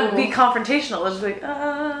don't want to be confrontational. They're just like,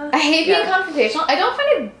 I hate being confrontational. I don't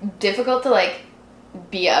find it difficult to, like,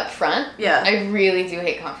 be upfront. I really do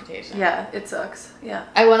hate confrontation. It sucks.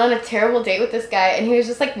 I went on a terrible date with this guy, and he was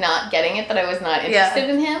just, like, not getting it that I was not interested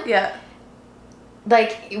in him.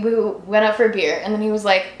 Like, we went out for a beer, and then he was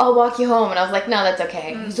like, I'll walk you home, and I was like, no, that's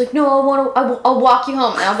okay. He was like, no, I'll walk you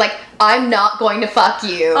home, and I was like, I'm not going to fuck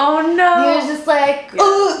you. Oh, no. He was just like,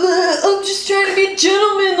 I'm just trying to be a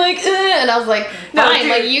gentleman, like, and I was like, fine,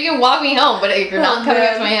 like, you can walk me home, but if you're not coming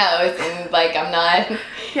up to my house, and, like, I'm not...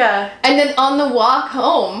 Yeah. And then on the walk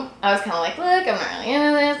home, I was kind of like, look, I'm not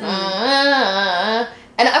really into this.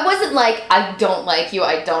 And I wasn't like, I don't like you,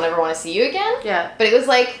 I don't ever want to see you again. Yeah. But it was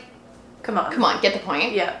like, come on, get the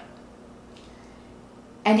point. Yeah.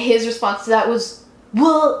 And his response to that was,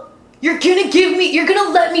 well, you're gonna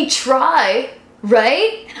let me try,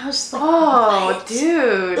 right? And I was just like, oh, what?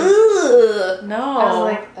 Dude. Ugh. No. I was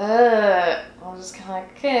like, I was just kind of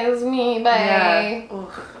like, okay, it was me, bye.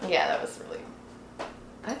 Yeah, that was really...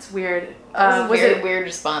 That's weird. That was a very weird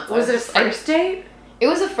response. Was it a first date? It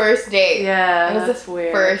was a first date. Yeah, it was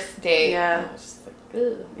weird. First date. Yeah. I was just like,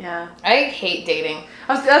 ugh. Yeah. I hate dating.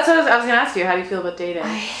 That's what I was gonna ask you. How do you feel about dating?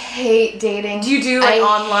 I hate dating. Do you do like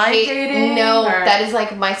online dating? No, that is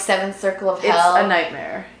like my seventh circle of hell. It's a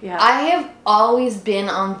nightmare. Yeah. I have always been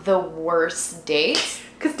on the worst dates.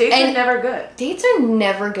 Because dates are never good. Dates are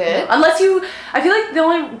never good. No. Unless you... I feel like the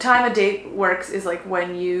only time a date works is like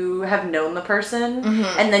when you have known the person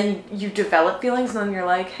and then you develop feelings and then you're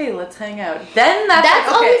like, hey, let's hang out. Then that's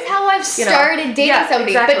like, okay, always how I've started dating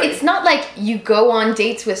somebody. Exactly. But it's not like you go on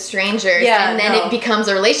dates with strangers and then it becomes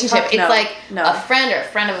a relationship. It's like a friend or a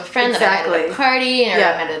friend of a friend that I met at a party or I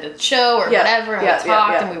met at a show or whatever and we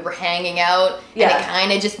talked and we were hanging out and it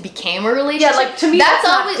kind of just became a relationship. Yeah, like to me that's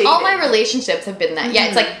always... All my relationships have been that.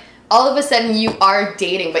 Yeah, it's like all of a sudden you are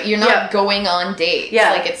dating, but you're not going on dates.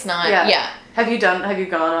 Yeah. Like it's not, Have you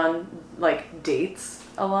gone on like dates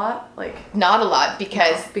a lot? Like not a lot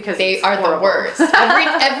because they are horrible. The worst.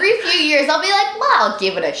 every few years I'll be like, well, I'll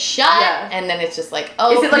give it a shot. Yeah. And then it's just like,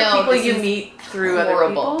 oh, is it like people you meet through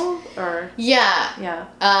horrible. Other people? Or yeah.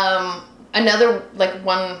 Another like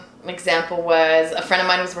one example was a friend of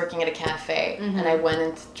mine was working at a cafe and I went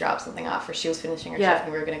in to drop something off or she was finishing her shift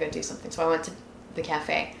and we were going to go do something. So I went to the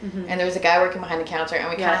cafe and there was a guy working behind the counter and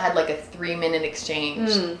we kind of had like a 3-minute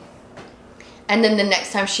exchange. And then the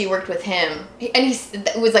next time she worked with him, and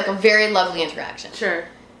it was like a very lovely interaction. Sure.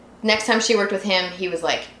 Next time she worked with him, he was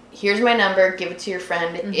like, here's my number, give it to your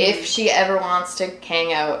friend. If she ever wants to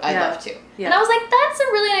hang out, I'd love to. Yeah. And I was like, that's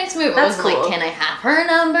a really nice move. It wasn't like, can I have her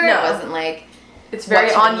number? No. It wasn't like, it's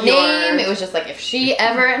very on name. It was just like, if she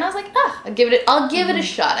ever, and I was like, I'll give it a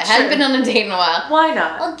shot. I hadn't been on a date in a while. Why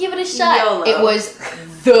not? I'll give it a shot. YOLO. It was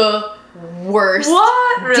the worst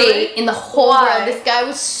date in the whole world. This guy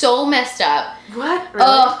was so messed up. What?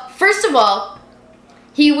 Really? First of all,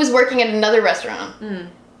 he was working at another restaurant.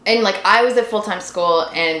 And like I was at full-time school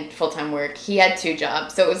and full-time work. He had 2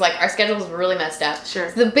 jobs. So it was like our schedule was really messed up.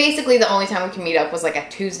 Sure. So basically the only time we could meet up was like a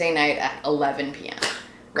Tuesday night at 11 p.m.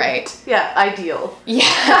 Right? Yeah, ideal.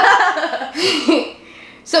 Yeah.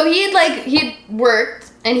 So he had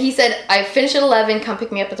worked and he said, I finish at 11, come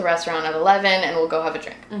pick me up at the restaurant at 11 and we'll go have a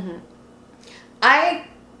drink. I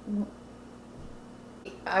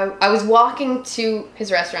was walking to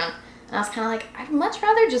his restaurant and I was kind of like, I'd much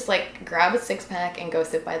rather just like grab a 6-pack and go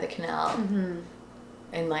sit by the canal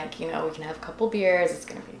and like, you know, we can have a couple beers. It's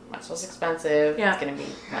going to be much less expensive. Yeah. It's going to be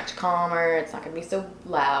much calmer. It's not going to be so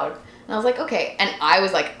loud. And I was like, okay. And I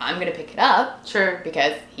was like, I'm going to pick it up. Sure.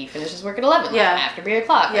 Because he finishes work at 11. Yeah. Like, after beer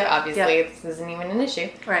o'clock. Yeah. Like, obviously, this isn't even an issue.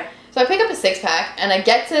 Right. So I pick up a 6-pack and I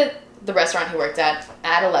get to the restaurant he worked at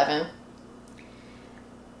 11.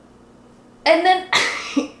 And then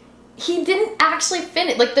he didn't actually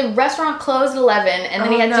finish. Like, the restaurant closed at 11 and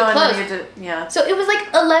then he had to close. So it was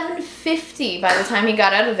like 11:50 by the time he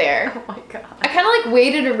got out of there. Oh my god. I kind of like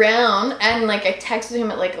waited around and like I texted him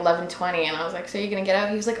at like 11:20 and I was like, so are you gonna get out?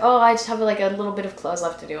 He was like, oh, I just have like a little bit of clothes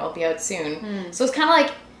left to do. I'll be out soon. So it's kind of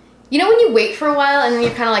like, you know when you wait for a while and then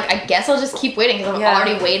you're kind of like, I guess I'll just keep waiting because I've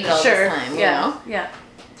already waited all this time, you know? Yeah.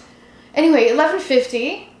 Anyway,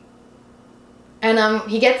 11:50. And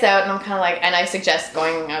he gets out, and I'm kind of like, and I suggest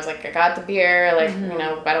going, I was like, I got the beer, like, you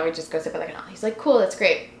know, why don't we just go sit by the canal? He's like, cool, that's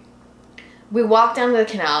great. We walk down to the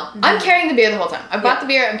canal. I'm carrying the beer the whole time. I bought the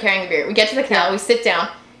beer, I'm carrying the beer. We get to the canal, we sit down.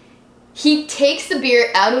 He takes the beer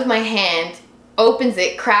out of my hand, opens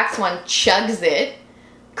it, cracks one, chugs it,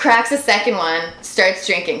 cracks a second one, starts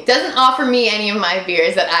drinking. Doesn't offer me any of my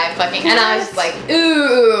beers that I fucking... And I was just like,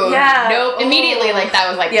 ooh. Yeah. Nope. Immediately, like, that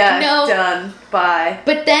was like, no. Done. Bye.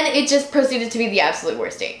 But then it just proceeded to be the absolute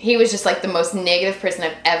worst date. He was just, like, the most negative person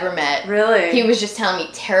I've ever met. Really? He was just telling me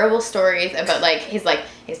terrible stories about, like, his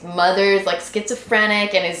mother's, like,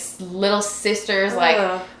 schizophrenic and his little sister's,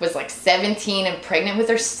 like, was, like, 17 and pregnant with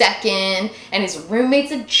her second, and his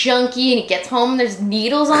roommate's a junkie, and he gets home and there's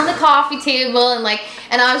needles on the coffee table, and, like,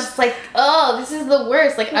 and I was just like, oh, this is the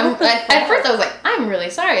worst. Like, at first I was like, I'm really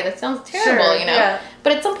sorry. That sounds terrible, you know? Yeah.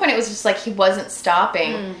 But at some point it was just, like, he wasn't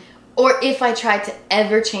stopping. Or if I tried to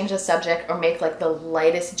ever change the subject or make, like, the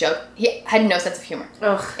lightest joke, he had no sense of humor.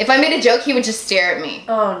 Ugh. If I made a joke, he would just stare at me.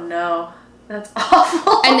 Oh, no. That's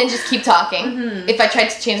awful. And then just keep talking. Mm-hmm. If I tried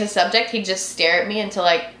to change the subject, he'd just stare at me until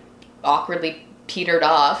I awkwardly petered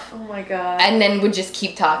off. Oh my god. And then would just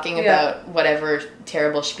keep talking about whatever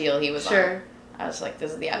terrible spiel he was on. I was like,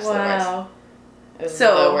 this is the absolute worst. This is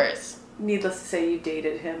the worst. Needless to say, you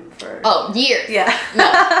dated him for... Oh, years. Yeah.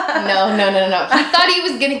 No.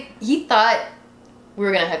 He thought we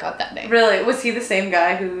were going to hook up that day. Really? Was he the same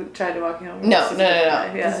guy who tried to walk you home? No.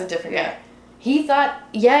 Yeah. This is a different guy. He thought,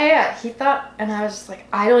 he thought, and I was just like,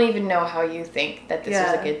 I don't even know how you think that this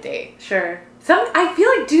was a good date. Sure. I feel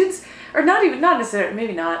like dudes, or not necessarily,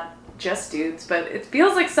 maybe not just dudes, but it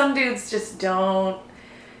feels like some dudes just don't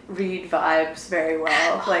read vibes very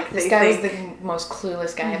well. Like this guy was the most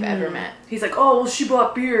clueless guy I've ever met. He's like, oh, well, she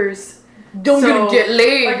bought beers. Gonna get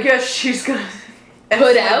laid. I guess she's gonna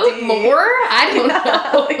put out more? I don't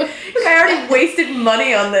know. Like, I already wasted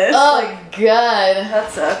money on this. Oh, God.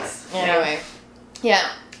 That sucks. Anyway.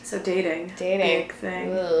 Yeah. So dating. Big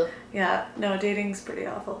thing. Ugh. Yeah. No, dating's pretty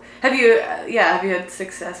awful. Have you had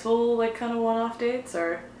successful, like, kind of one-off dates?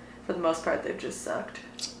 Or for the most part, they've just sucked?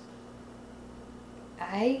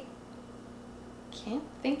 I can't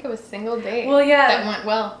think of a single date that went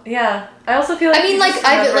well. Yeah. I also feel like... I mean, I've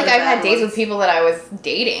had dates with people that I was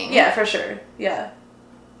dating. Yeah, for sure. Yeah.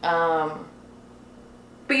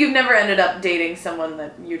 But you've never ended up dating someone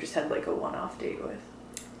that you just had, like, a one-off date with?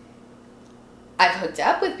 I've hooked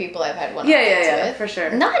up with people I've had one-off dates with. For sure.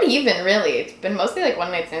 Not even, really. It's been mostly, like,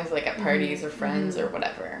 one-night stands, like, at parties or friends or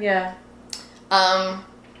whatever. Yeah.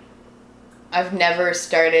 I've never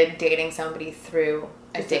started dating somebody through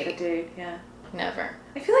a date. Like a date, yeah. Never.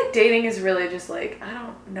 I feel like dating is really just, like, I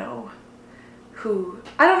don't know who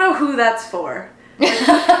that's for. Like, you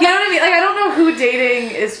know what I mean? Like, I don't know who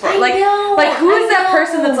dating is for. Like, who is that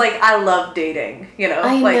person that's like, I love dating? You know?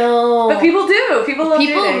 I know. But people do. People love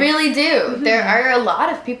dating. People really do. Mm-hmm. There are a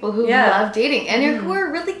lot of people who love dating and who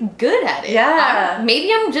are really good at it. Yeah.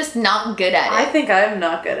 Maybe I'm just not good at it. I think I'm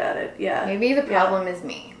not good at it. Yeah. Maybe the problem is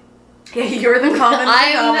me. Yeah, you're the common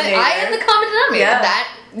denominator. I am the common denominator. Yeah.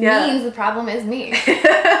 That means the problem is me.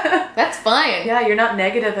 That's fine. Yeah, you're not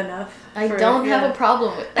negative enough. I don't have a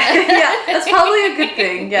problem with that. Yeah, that's probably a good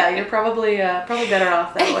thing. Yeah, you're probably better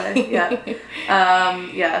off that way. Yeah.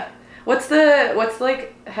 Yeah. What's the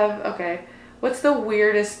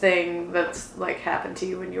weirdest thing that's, like, happened to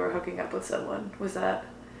you when you were hooking up with someone? Was that?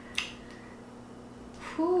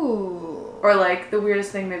 Ooh. Or, like, the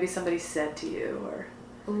weirdest thing maybe somebody said to you, or...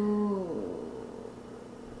 Ooh.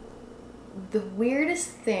 The weirdest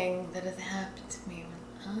thing that has happened to me.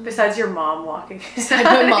 Besides your mom walking in. Besides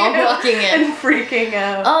my mom walking in. And freaking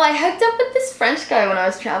out. Oh, I hooked up with this French guy when I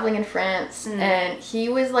was traveling in France. And he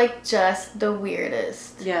was, like, just the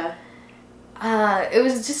weirdest. Yeah. It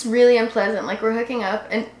was just really unpleasant. Like, we're hooking up,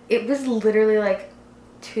 and it was literally, like,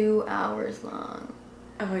 2 hours long.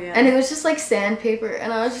 Oh, yeah. And it was just, like, sandpaper.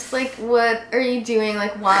 And I was just like, what are you doing?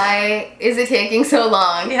 Like, why is it taking so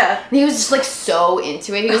long? Yeah. And he was just, like, so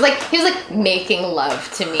into it. He was like making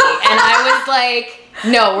love to me. And I was like...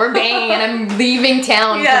 No, we're banging and I'm leaving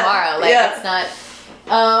town tomorrow. Like, it's not...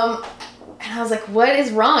 and I was like, what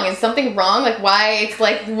is wrong? Is something wrong? Like, why? It's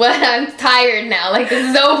like, what? I'm tired now. Like, this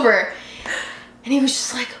is over. And he was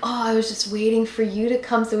just like, oh, I was just waiting for you to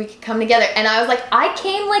come so we could come together. And I was like, I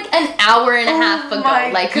came, like, an hour and a half ago.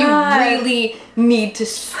 Like, God. You really need to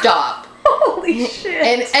stop. Holy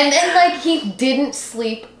shit. And then, like, he didn't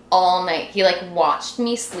sleep all night. He, like, watched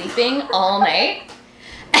me sleeping all night.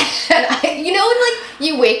 And you know when, like,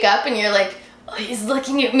 you wake up and you're like, oh, he's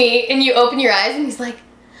looking at me, and you open your eyes and he's like,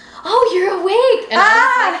 oh, you're awake. And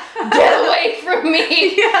I was like, get away from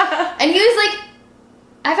me. Yeah. And he was like,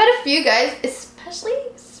 I've had a few guys, especially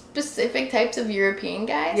specific types of European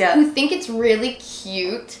guys, who think it's really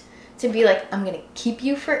cute to be like, I'm gonna keep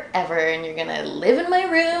you forever and you're gonna live in my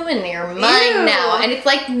room and you're mine now. And it's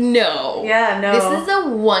like, no. Yeah, no. This is a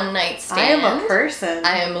one-night stand. I am a person.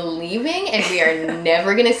 I am leaving and we are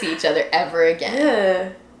never gonna see each other ever again.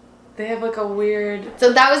 Yeah. They have, like, a weird...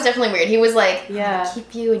 So that was definitely weird. He was like, I'm gonna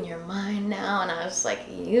keep you and you're mine now. And I was like,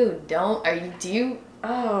 you don't... do you...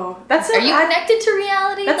 Oh. Are you connected to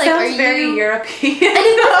reality? That sounds very European. And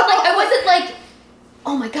I wasn't like,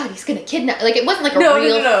 oh my god, he's gonna kidnap. Like, it wasn't like a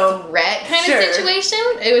real threat kind of situation.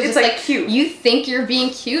 It was just like cute. You think you're being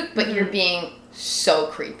cute, but you're being so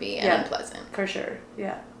creepy and unpleasant. For sure.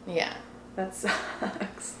 Yeah. Yeah. That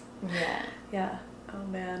sucks. Yeah. Yeah. Oh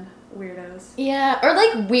man. Weirdos. Yeah. Or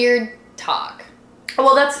like weird talk.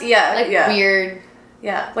 Well, that's, like weird.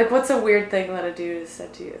 Yeah. Like, what's a weird thing that a dude has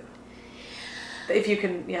said to you? If you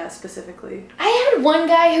can, specifically. I had one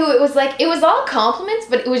guy who it was all compliments,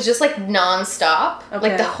 but it was just like nonstop. Okay.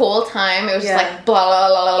 Like the whole time it was just like blah blah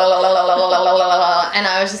blah blah blah blah blah blah blah blah, and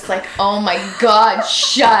I was just like, oh my god,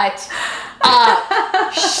 shut up.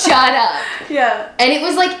 Yeah. And it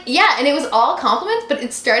was like, and it was all compliments, but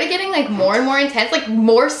it started getting like more and more intense, like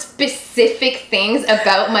more specific things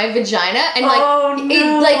about my vagina, and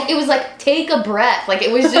like it was like, take a breath, like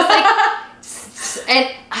it was just like, and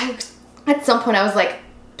at some point I was like,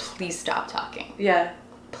 please stop talking. Yeah.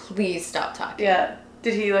 Please stop talking. Yeah.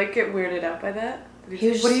 Did he like get weirded out by that? He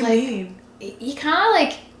was what do you mean? He kind of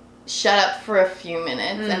like shut up for a few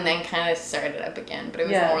minutes and then kind of started up again, but it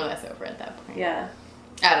was more or less over at that point. Yeah.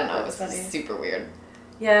 I don't know. That's it was funny. Super weird.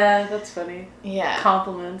 Yeah, that's funny. Yeah.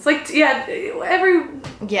 Compliments. Like, not in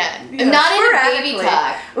baby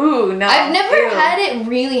talk. Ooh, no. I've never had it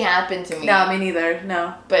really happen to me. No, me neither.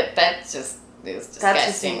 No. But that's just, it was disgusting. That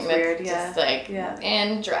just seems weird, just like,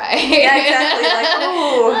 and dry. Yeah, exactly. Like,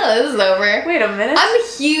 oh, this is over. Wait a minute. I'm a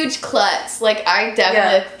huge klutz. Like, I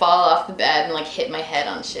definitely fall off the bed and like hit my head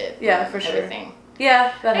on shit. Yeah, for sure. Everything.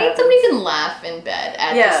 Yeah, that happens. Somebody can laugh in bed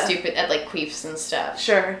at at like queefs and stuff.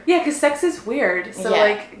 Sure. Yeah, because sex is weird. So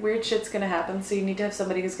like weird shit's gonna happen. So you need to have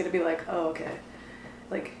somebody who's gonna be like, oh, okay.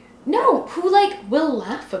 Like. No, who like will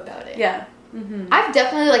laugh about it. Yeah. Mm-hmm. I've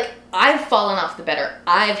definitely like, I've fallen off the bed or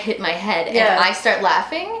I've hit my head and I start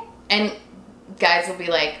laughing and guys will be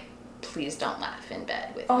like, please don't laugh in bed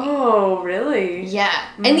with me. Oh, really? Yeah.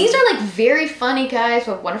 Mm. And these are like very funny guys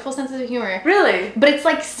with wonderful senses of humor. Really? But it's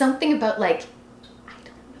like something about like,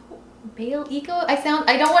 male ego. I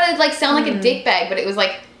don't want to like sound like a dick bag, but it was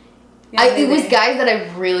like, it was guys that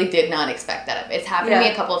I really did not expect that of. It's happened to me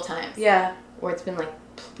a couple of times. Yeah. Where it's been like,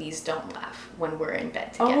 please don't laugh when we're in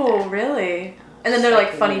bed together. Oh, really? And then they're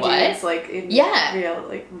like funny dudes, like in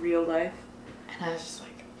real life. And I was just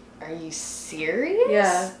like, are you serious?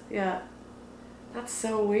 Yeah, yeah. That's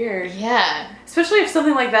so weird. Yeah. Especially if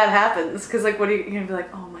something like that happens, because like, what are you gonna be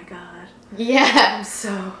like? Oh my god. Yeah. I'm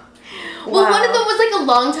so. Well, one of them was like a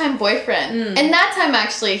longtime boyfriend, and that time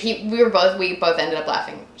actually, we both ended up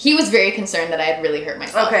laughing. He was very concerned that I had really hurt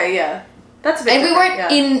myself. Okay, yeah, that's a bit. And we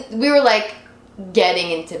weren't we were like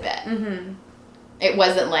getting into bed. Mm-hmm. It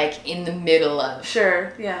wasn't like in the middle of.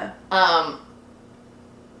 Sure. Yeah.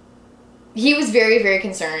 He was very, very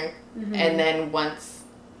concerned, and then once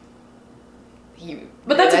he.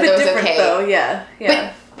 But that's a bit different, though. Yeah.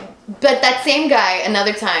 Yeah. But that same guy,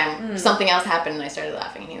 another time, something else happened and I started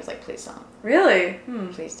laughing and he was like, please don't. Really?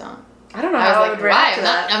 Please don't. I don't know how I would react to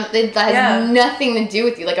that. That has nothing to do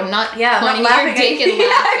with you. Like, I'm not pointing at your dick and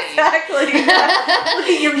laughing. Exactly. Look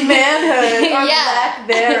at your manhood or lack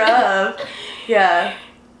thereof. Yeah.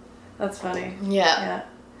 That's funny. Yeah.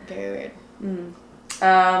 Very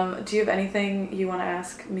weird. Do you have anything you want to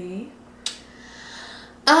ask me?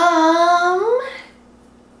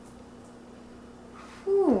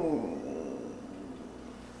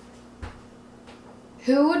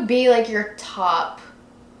 Who would be like your top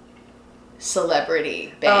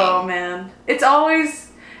celebrity bang? Oh man, it's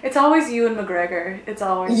always Ewan McGregor. It's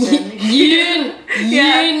always been Ewan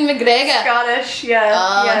McGregor. Scottish, yeah.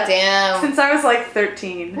 Oh damn! Since I was like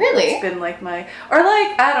 13. Really? It's been like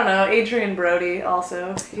I don't know, Adrian Brody.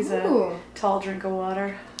 Also, he's a tall drink of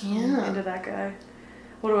water. Yeah. I'm into that guy.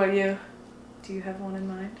 What about you? Do you have one in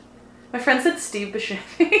mind? My friend said Steve Buscemi.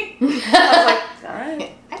 I was like, all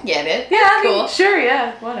right. I get it. Yeah, that's cool. Sure,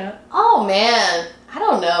 yeah. Why not? Oh, man. I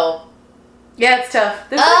don't know. Yeah, it's tough.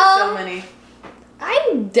 There's like so many.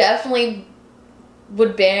 I definitely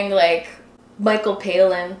would bang, like, Michael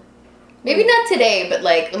Palin. Maybe not today, but,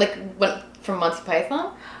 like when, from Monty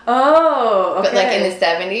Python. Oh, okay. But, like, in the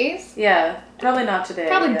 70s. Yeah. Probably not today.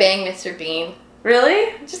 Probably bang Mr. Bean.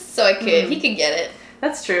 Really? Just so I could. He could get it.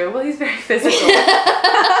 That's true. Well, he's very physical.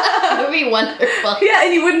 It would be wonderful. Yeah,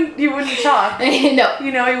 and you wouldn't talk. No.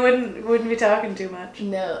 You know, he wouldn't be talking too much.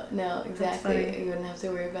 No, exactly. You wouldn't have to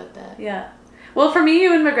worry about that. Yeah. Well, for me,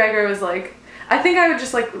 Ewan McGregor was like, I think I would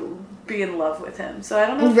just like be in love with him. So I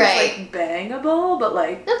don't know if it's like bangable, but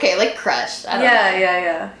like. Okay, like crush. I don't know.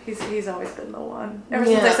 Yeah. He's always been the one. Ever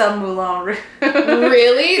since I saw Moulin Rouge.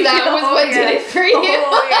 Really? That was what did it for you?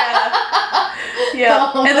 Oh yeah.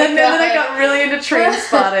 Yeah. And then I got really into Train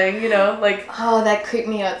Spotting. You know, like. Oh, that creeped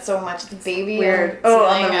me out so much. The baby. Weird. Oh,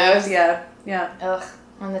 on the roof. Yeah. Ugh.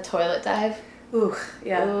 On the toilet dive. Ooh.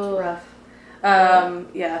 Yeah. Ooh. Rough.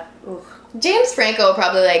 Yeah. Ooh. James Franco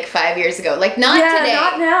probably like 5 years ago. Like not today.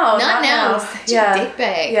 Not now. Not now. Such a dick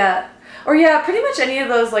bag. Yeah. Or pretty much any of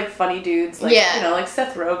those like funny dudes. Like you know, like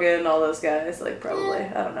Seth Rogen, all those guys. Like probably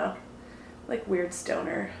I don't know. Like weird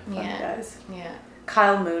stoner fun guys. Yeah.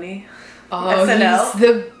 Kyle Mooney. Oh, SNL. He's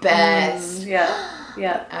the best. Yeah.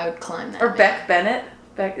 Yeah. I would climb that. Or Beck Bennett.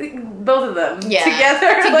 Both of them. Yeah.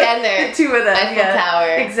 Together. Like, two of them. Eiffel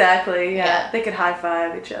Tower. Exactly. Yeah. They could high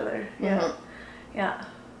five each other. Yeah. Mm-hmm. Yeah.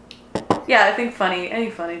 Yeah, I think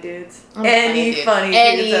any funny dudes. Any funny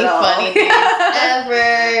dudes at all. Any funny dudes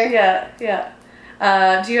ever. Yeah.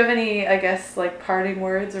 Do you have any, I guess, like parting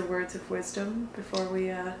words or words of wisdom before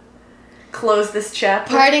we close this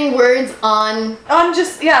chapter? Parting words on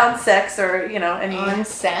sex or, any... On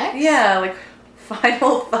sex? Yeah, like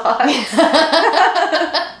final thoughts.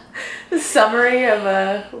 The summary of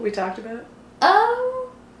what we talked about.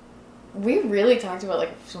 We really talked about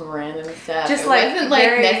like some random stuff. Just it wasn't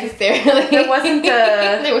necessarily. There wasn't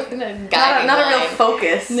there wasn't a guiding not a real line.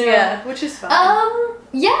 focus. No. Yeah, which is fine.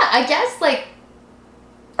 Yeah, I guess like.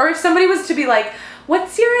 Or if somebody was to be like,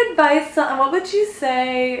 "What's your advice on what would you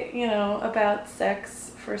say, about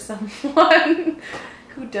sex for someone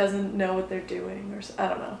who doesn't know what they're doing?" Or I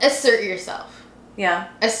don't know. Assert yourself. Yeah.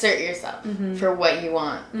 Assert yourself for what you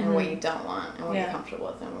want and what you don't want and what you're comfortable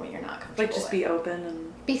with and what you're not comfortable with. Like just be open and...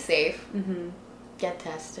 Be safe. Mm-hmm. Get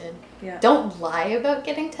tested. Yeah. Don't lie about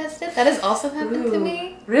getting tested. That has also happened to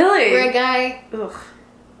me. Really? Where a guy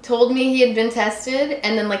told me he had been tested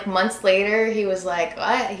and then like months later he was like,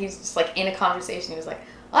 he's just like in a conversation. He was like,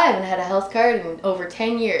 I haven't had a health card in over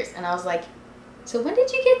 10 years. And I was like, so when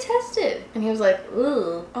did you get tested? And he was like,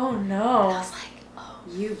 ooh. Oh no. And I was like,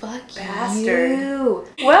 you fuck bastard. You.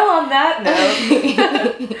 Well, on that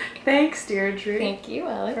note, thanks, Deirdre. Thank you,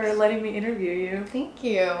 Alex. For letting me interview you. Thank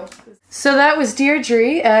you. So that was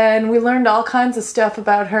Deirdre, and we learned all kinds of stuff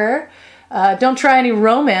about her. Don't try any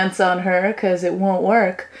romance on her, because it won't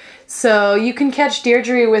work. So you can catch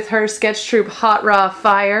Deirdre with her sketch troupe Hot Raw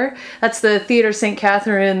Fire. That's the Theatre St.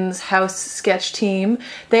 Catherine's House sketch team.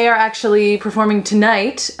 They are actually performing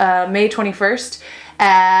tonight, May 21st,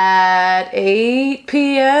 at 8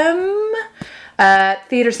 p.m. at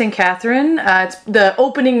Theatre St. Catherine. It's the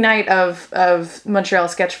opening night of Montreal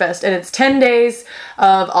Sketch Fest, and it's 10 days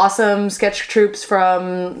of awesome sketch troupes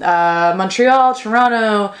from Montreal,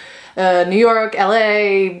 Toronto, New York,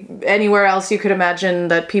 LA, anywhere else you could imagine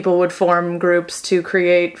that people would form groups to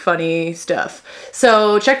create funny stuff.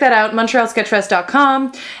 So check that out,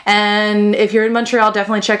 montrealsketchfest.com. And if you're in Montreal,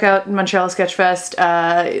 definitely check out Montreal Sketch Fest.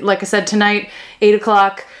 Like I said, tonight, 8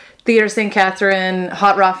 o'clock, Theatre St. Catherine,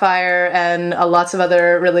 Hot Raw Fire, and lots of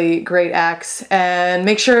other really great acts. And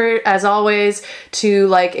make sure, as always, to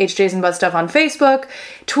like HJ's and Butt Stuff on Facebook.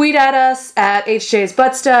 Tweet at us at HJ's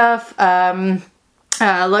Butt Stuff.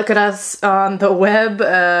 Look at us on the web,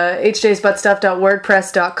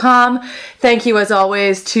 hjsbuttstuff.wordpress.com. Thank you, as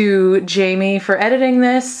always, to Jamie for editing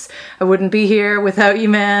this. I wouldn't be here without you,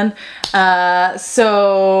 man.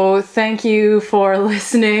 So thank you for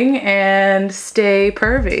listening, and stay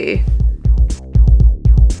pervy.